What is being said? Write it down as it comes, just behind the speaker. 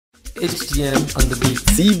HTM on the beat.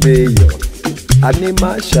 Tmayor,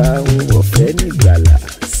 anima ṣàhùn ọ̀fẹ́ nígbàlà.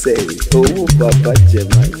 Say, owó bàbá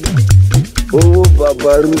Jamaica, owó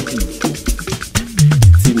bàbá Ruby.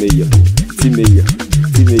 Tmayor, Tmayor,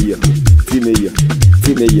 Tmayor, Tmayor,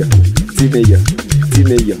 Tmayor, Tmayor,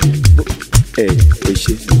 Tmayor. Ẹ o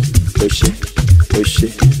ṣe, o ṣe, o ṣe,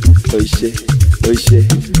 o ṣe, o ṣe.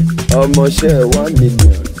 Ọmọọṣẹ́ 1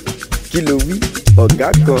 million. Kí ló wí? Ọ̀gá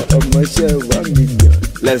kan ọmọọṣẹ́ 1 million.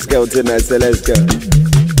 Let's go tonight, say let's go.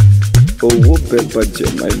 Owó bàbá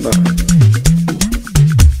Jamaica.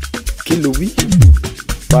 Kí ló wí?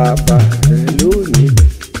 Bàbá rẹ lónìí.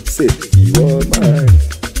 Ṣé ìwọ máa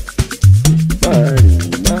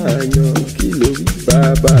yan? Kí ló wí?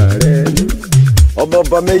 Bàbá rẹ lónìí. Ọmọ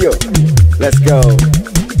Tmayor, let's go.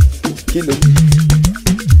 Kí ló wí?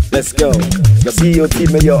 Let's go. Your CEO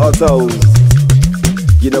Tmayor Autos.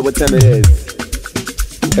 You know what time it is.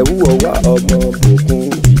 Ẹ̀wù ọ̀wá ọmọ bòkun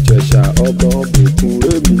Ìjẹ̀ṣà ọmọ bòkun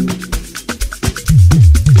rémi.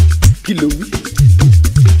 Kí ló wí?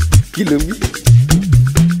 Kí ló wí?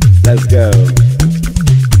 Let's go.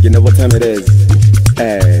 You know what time it is.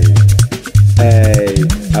 Hey, hey,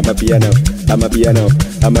 I'm a piano, I'm a piano,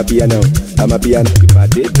 I'm a piano, I'm a piano.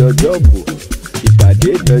 Ìpàdé dọjọ́ bò,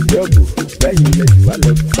 ìpàdé dọjọ́ bò. Bẹ́yìn lẹ́yìn wá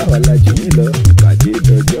lọ, báwa la jù mí lọ. Ìpàdé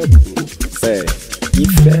dọjọ́ bò. Ẹ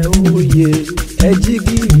ìfẹ́ òye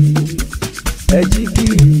ẹjígìrì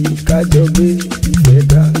kájọ gbé ìfẹ́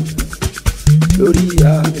dá lórí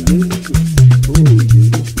ayé òye.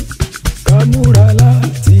 Ká múra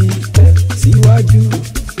láti tẹ̀síwájú,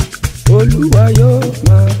 Olúwa yóò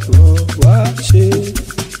máa ràn wá ṣe.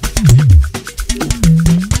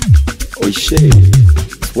 Òṣè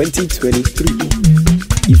 2023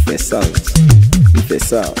 Ìfẹ́ South, Ìfẹ́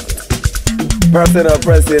South. Personal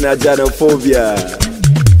pressing ajanophobia.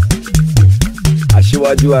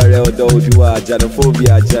 Aṣíwájú ààrẹ ọ̀dọ́ Oòduà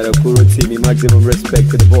ajanophobia ajanokuro team, maximum respect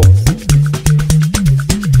to the boss.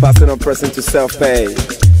 Personal pressing to self-pay.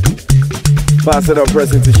 Personal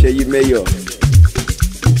pressing to Tmayor.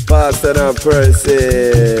 Personal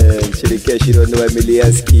pressing. Chidike, she don't know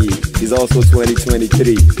Emilieski. He's also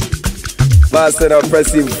 2023. Personal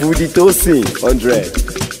pressing Vudi Tosin 100.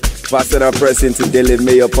 Personal pressing to Daily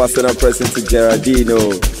Mayor, personal pressing to Gerardino,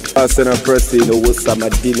 personal pressing to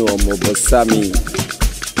Wosamadino Mobosami,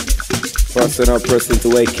 personal pressing to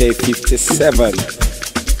AK57,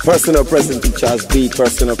 personal pressing to Charles B,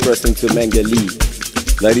 personal pressing to Mengali.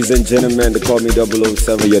 Ladies and gentlemen, they call me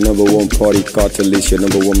 007, your number one party cartelist, your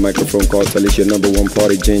number one microphone cartelist, your number one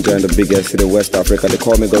party ginger in the biggest city in West Africa. They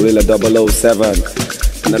call me Gorilla 007.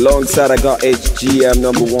 And alongside I got HGM,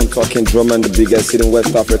 number one talking drummer in the biggest city in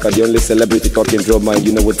West Africa, the only celebrity talking drummer, and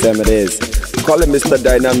you know what time it is. Call him Mr.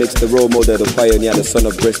 Dynamics, the role model, the pioneer, the son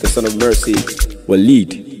of grace, the son of mercy. Will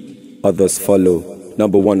lead, others follow.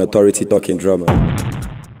 Number one authority talking drummer.